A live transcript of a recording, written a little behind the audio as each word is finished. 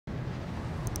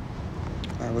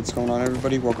Alright, what's going on,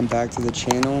 everybody? Welcome back to the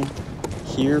channel.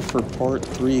 Here for part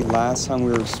 3. Last time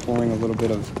we were exploring a little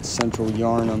bit of Central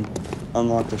Yharnam,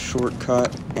 unlocked a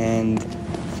shortcut, and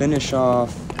finish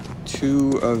off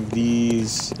 2 of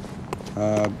these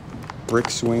brick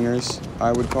swingers,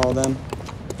 I would call them.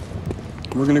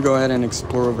 We're gonna go ahead and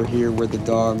explore over here where the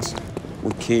dogs were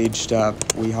caged up.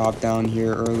 We hopped down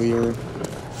here earlier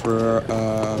for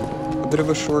a bit of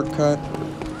a shortcut.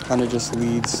 Kind of just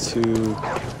leads to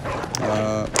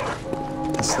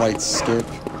a slight skip.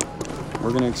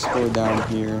 We're gonna explore down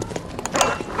here.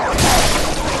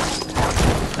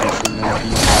 Actually, none of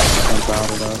these guys jump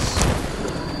out at us.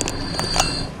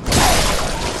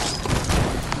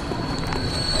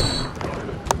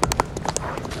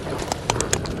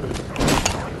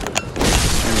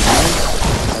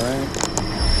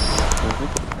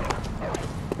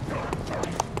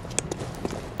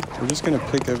 We're just gonna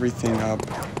pick everything up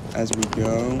as we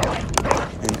go,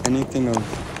 and anything of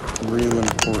real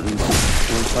importance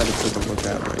we'll try to take a look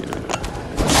at later.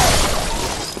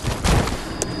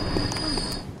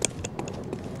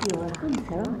 You're a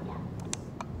hunter, aren't you?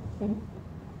 Then,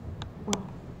 well,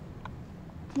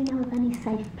 do you know of any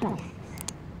safe places?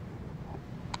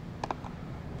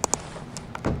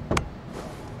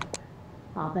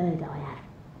 I've heard I have.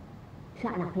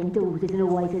 Shutting up indoors isn't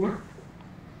always enough.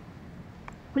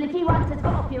 Well, if you hunters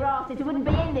got off your asses, you wouldn't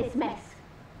be in this mess.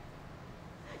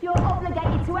 You're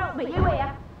obligated to help me, you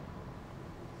hear?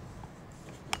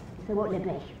 So what'll it be?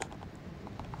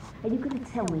 Are you going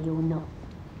to tell me you're not?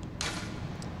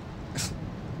 I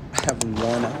have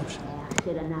one option. Yeah, I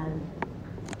should have known.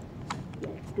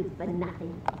 You're good for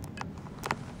nothing.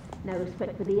 No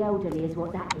respect for the elderly is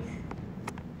what that is.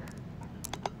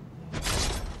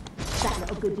 That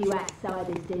little good you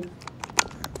outsiders do.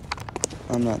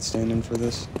 I'm not standing for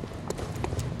this.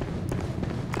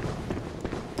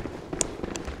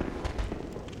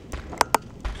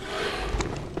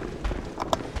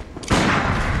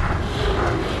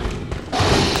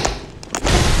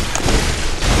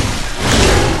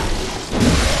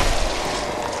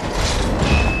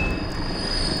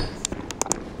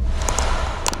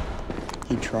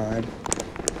 He tried. He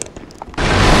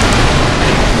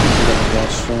got that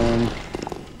strong.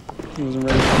 He wasn't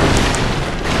ready for it.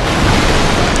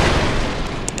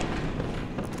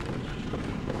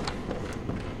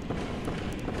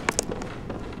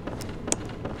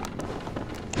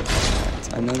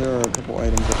 I know there are a couple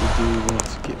items that we do want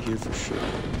to get here for sure.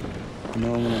 I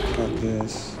know I'm gonna cut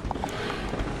this.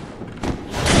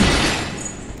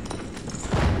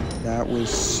 That was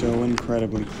so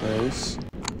incredibly close.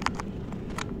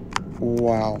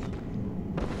 Wow.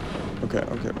 Okay.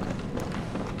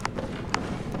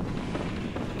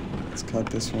 Let's cut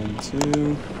this one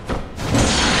too.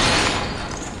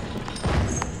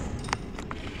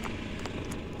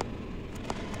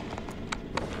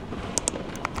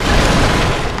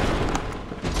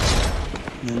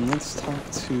 And then let's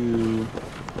talk to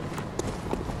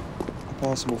a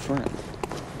possible friend.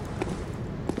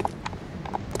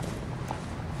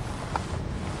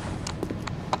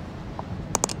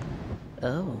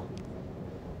 Oh,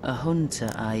 a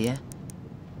hunter, are you?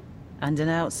 And an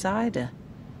outsider?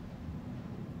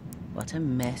 What a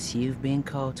mess you've been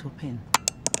caught up in.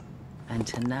 And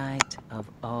tonight of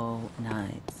all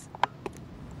nights.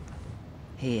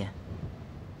 Here,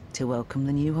 to welcome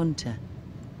the new hunter.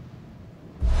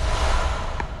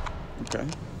 Okay,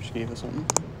 she gave us something.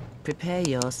 Prepare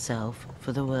yourself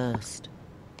for the worst.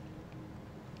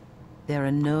 There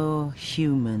are no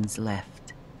humans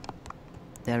left.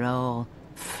 They're all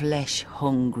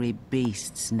flesh-hungry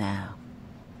beasts now.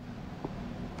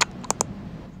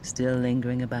 Still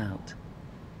lingering about.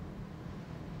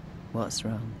 What's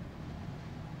wrong?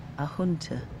 A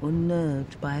hunter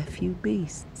unnerved by a few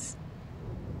beasts?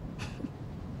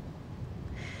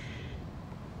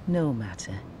 No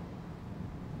matter.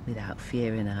 Without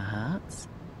fear in our hearts,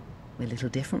 we're little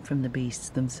different from the beasts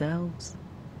themselves.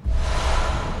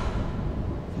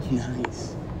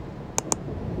 Nice.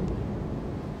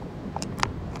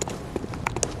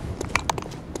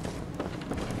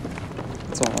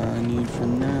 That's all I need for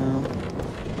now.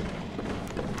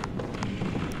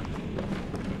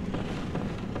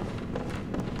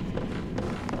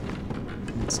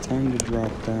 It's time to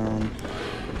drop down.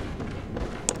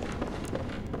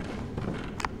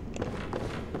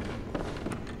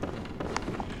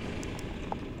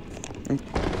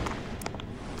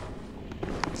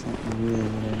 That's not really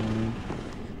what I wanted.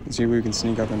 Let's see if we can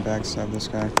sneak up and backstab this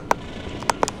guy.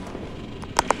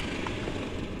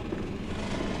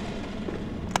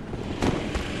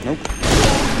 Nope.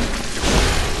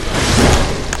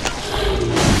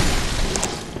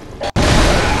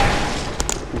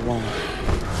 Wow.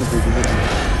 believe you hit me.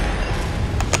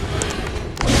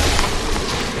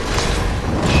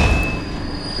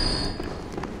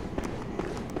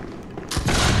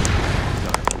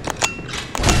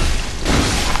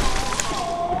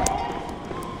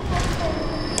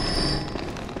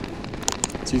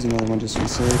 Let's use another one just to be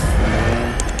safe.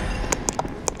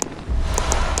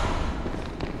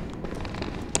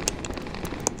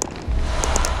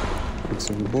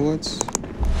 Quicksilver bullets.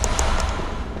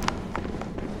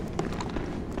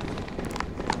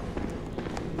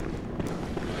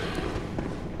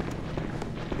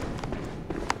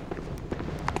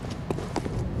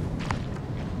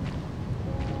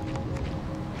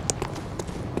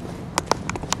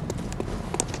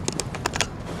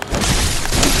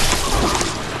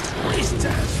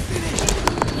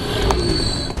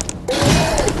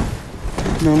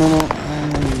 No, no, no. Ay,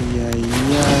 ay,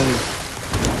 ay.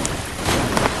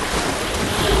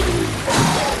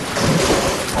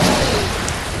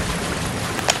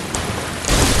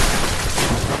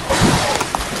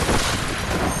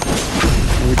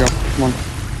 There we go. Come on.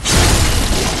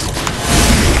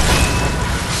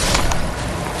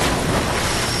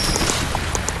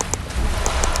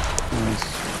 Nice.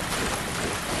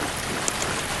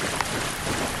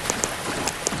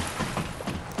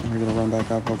 We're gonna run back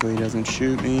up. Hopefully he doesn't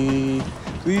shoot me.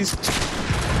 Please.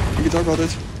 We can talk about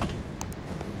this.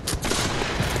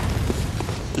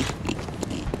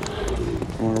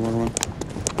 Come on, come on, come on.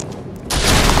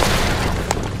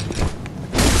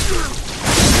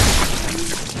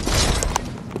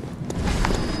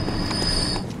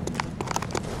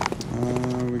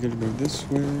 We gotta go this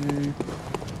way.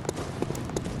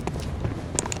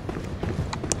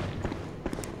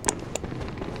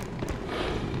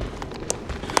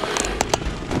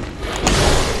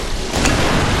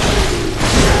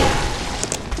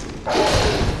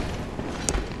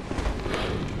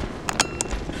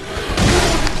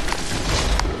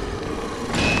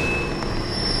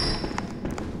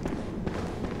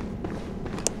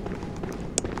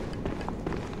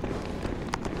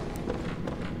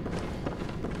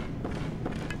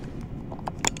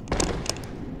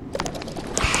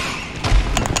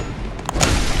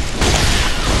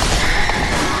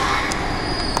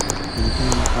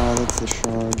 Oh, that's the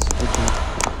shards. Okay.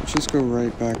 Let's just go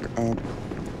right back up.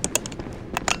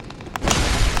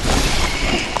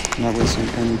 Not wasting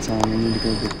any time. I need to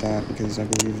go get that because I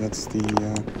believe that's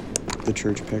the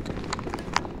church pick.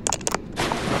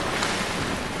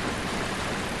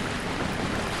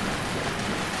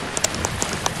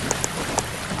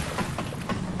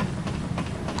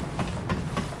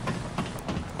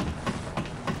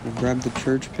 We'll grab the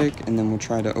church pick and then we'll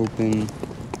try to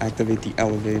activate the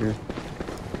elevator.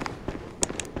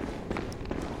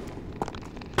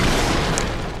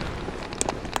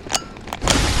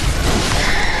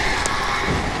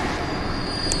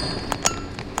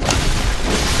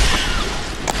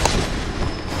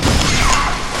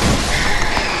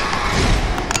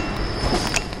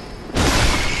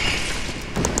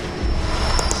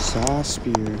 Saw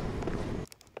spear.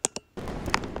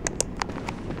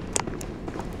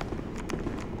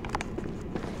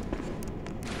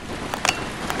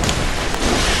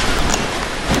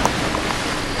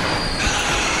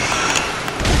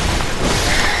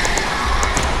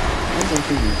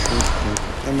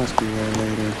 That must be there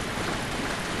later.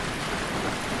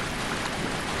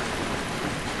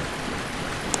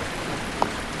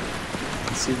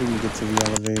 Let's see if we can get to the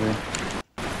elevator.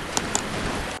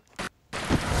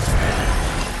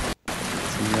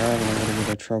 So we're having a little bit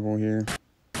of trouble here.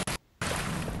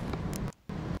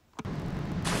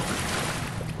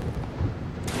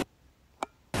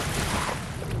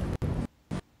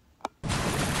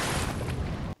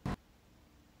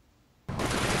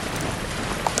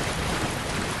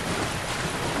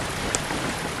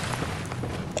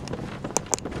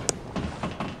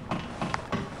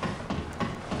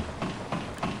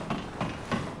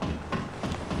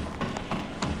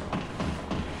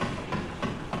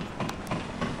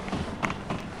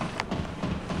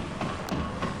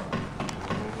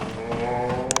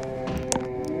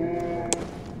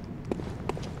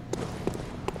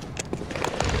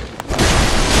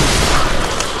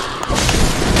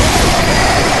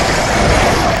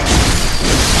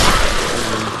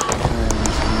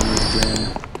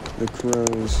 The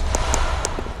crows.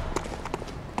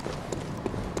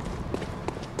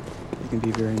 They can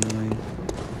be very annoying.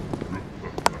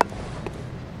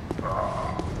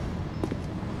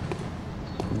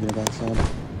 Get a backside.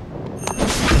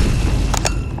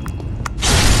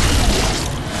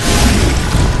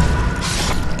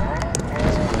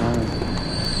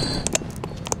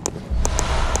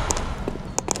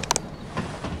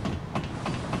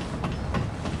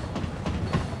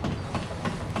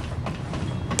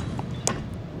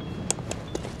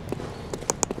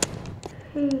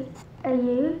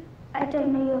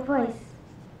 don't know your voice,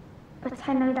 but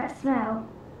I know that smell.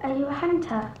 Are you a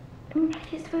hunter? I'm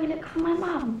ready to look for my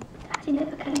mum. Daddy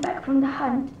never came back from the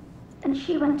hunt, and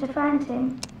she went to find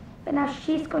him. But now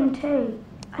she's gone too.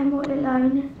 I'm all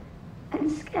alone and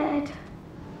scared.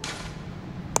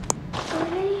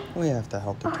 Really? We have to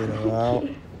help the kiddo Thank out.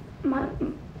 you. My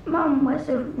mum was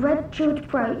a red jeweled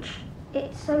brooch.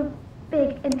 It's so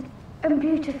big and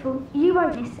beautiful. You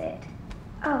won't miss it.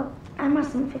 Oh, I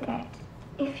mustn't forget.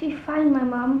 If you find my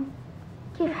mum,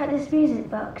 give her this music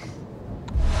box.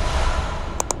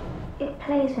 It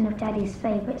plays one of Daddy's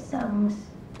favourite songs.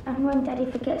 And when Daddy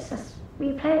forgets us,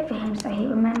 we play it for him so he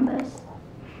remembers.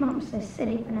 Mum's so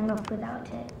silly running off without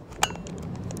it.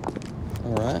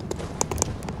 Alright.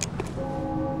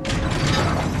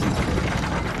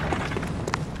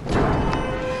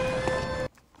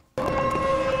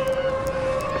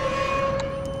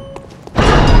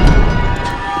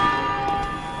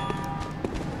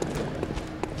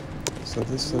 So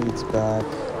this leads back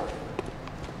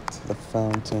to the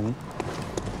fountain.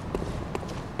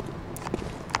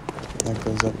 That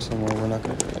goes up somewhere, we're not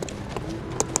gonna do it.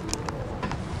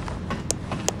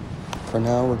 For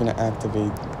now, we're gonna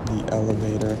activate the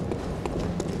elevator.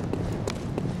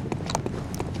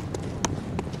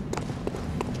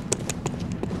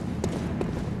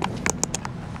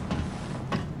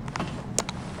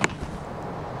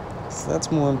 So that's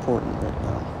more important right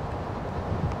now.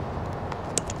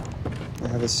 We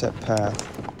have a set path.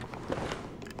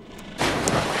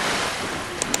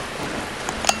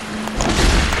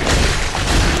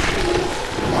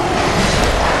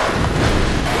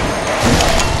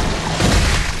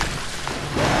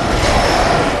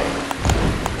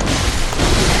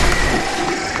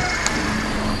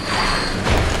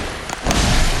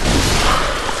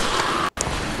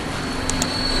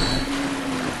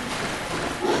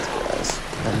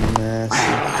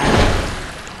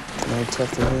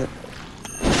 Tough to hit.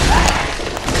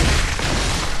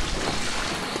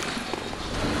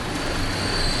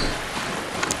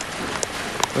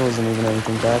 There wasn't even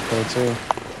anything back there, too.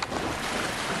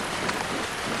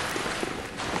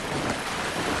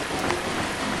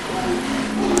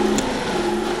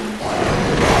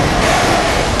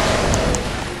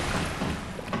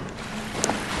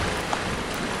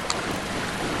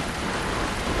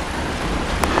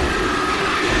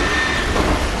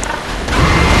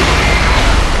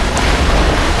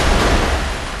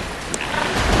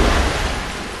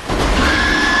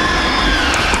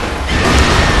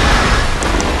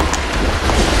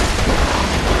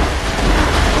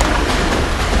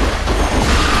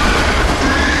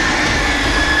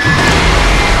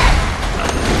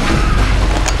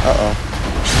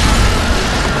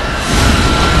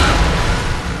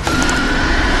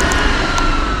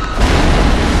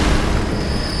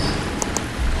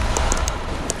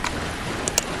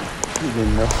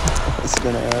 Didn't know what I was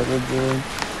gonna happen to him.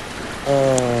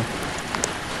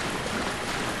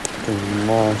 It's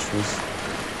monstrous.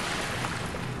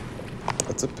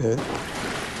 That's a pit.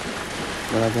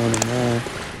 We're not going in there.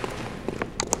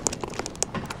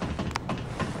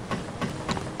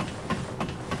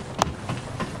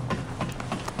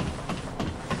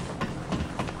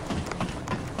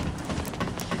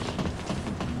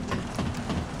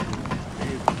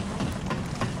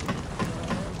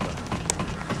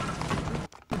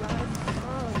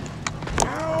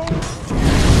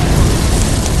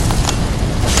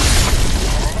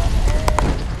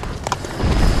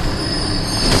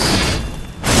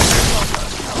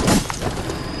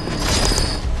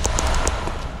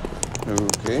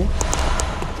 Okay.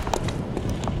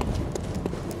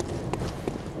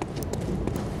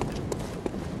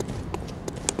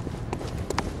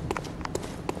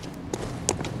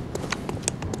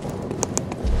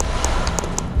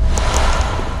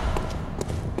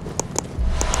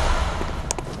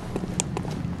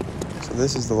 So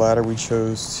this is the ladder we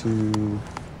chose to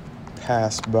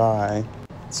pass by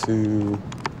to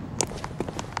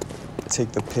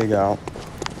take the pig out.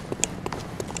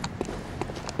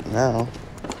 Now,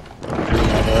 we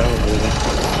have our elevator.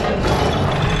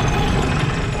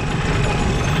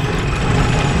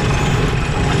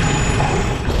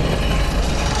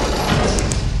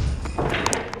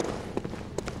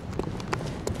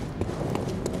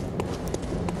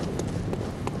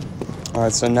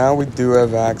 Alright, so now we do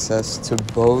have access to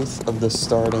both of the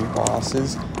starting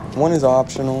bosses. One is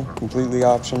optional, completely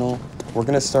optional. We're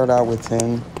going to start out with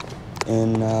him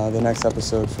in the next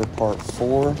episode for part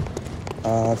 4.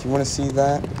 If you want to see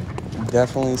that,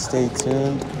 definitely stay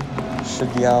tuned.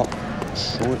 Should be out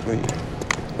shortly.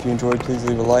 If you enjoyed, please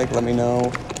leave a like. Let me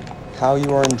know how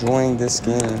you are enjoying this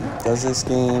game. Does this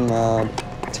game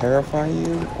terrify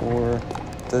you, or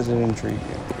does it intrigue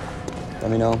you?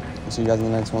 let me know. I'll see you guys in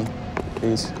the next one.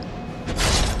 Peace.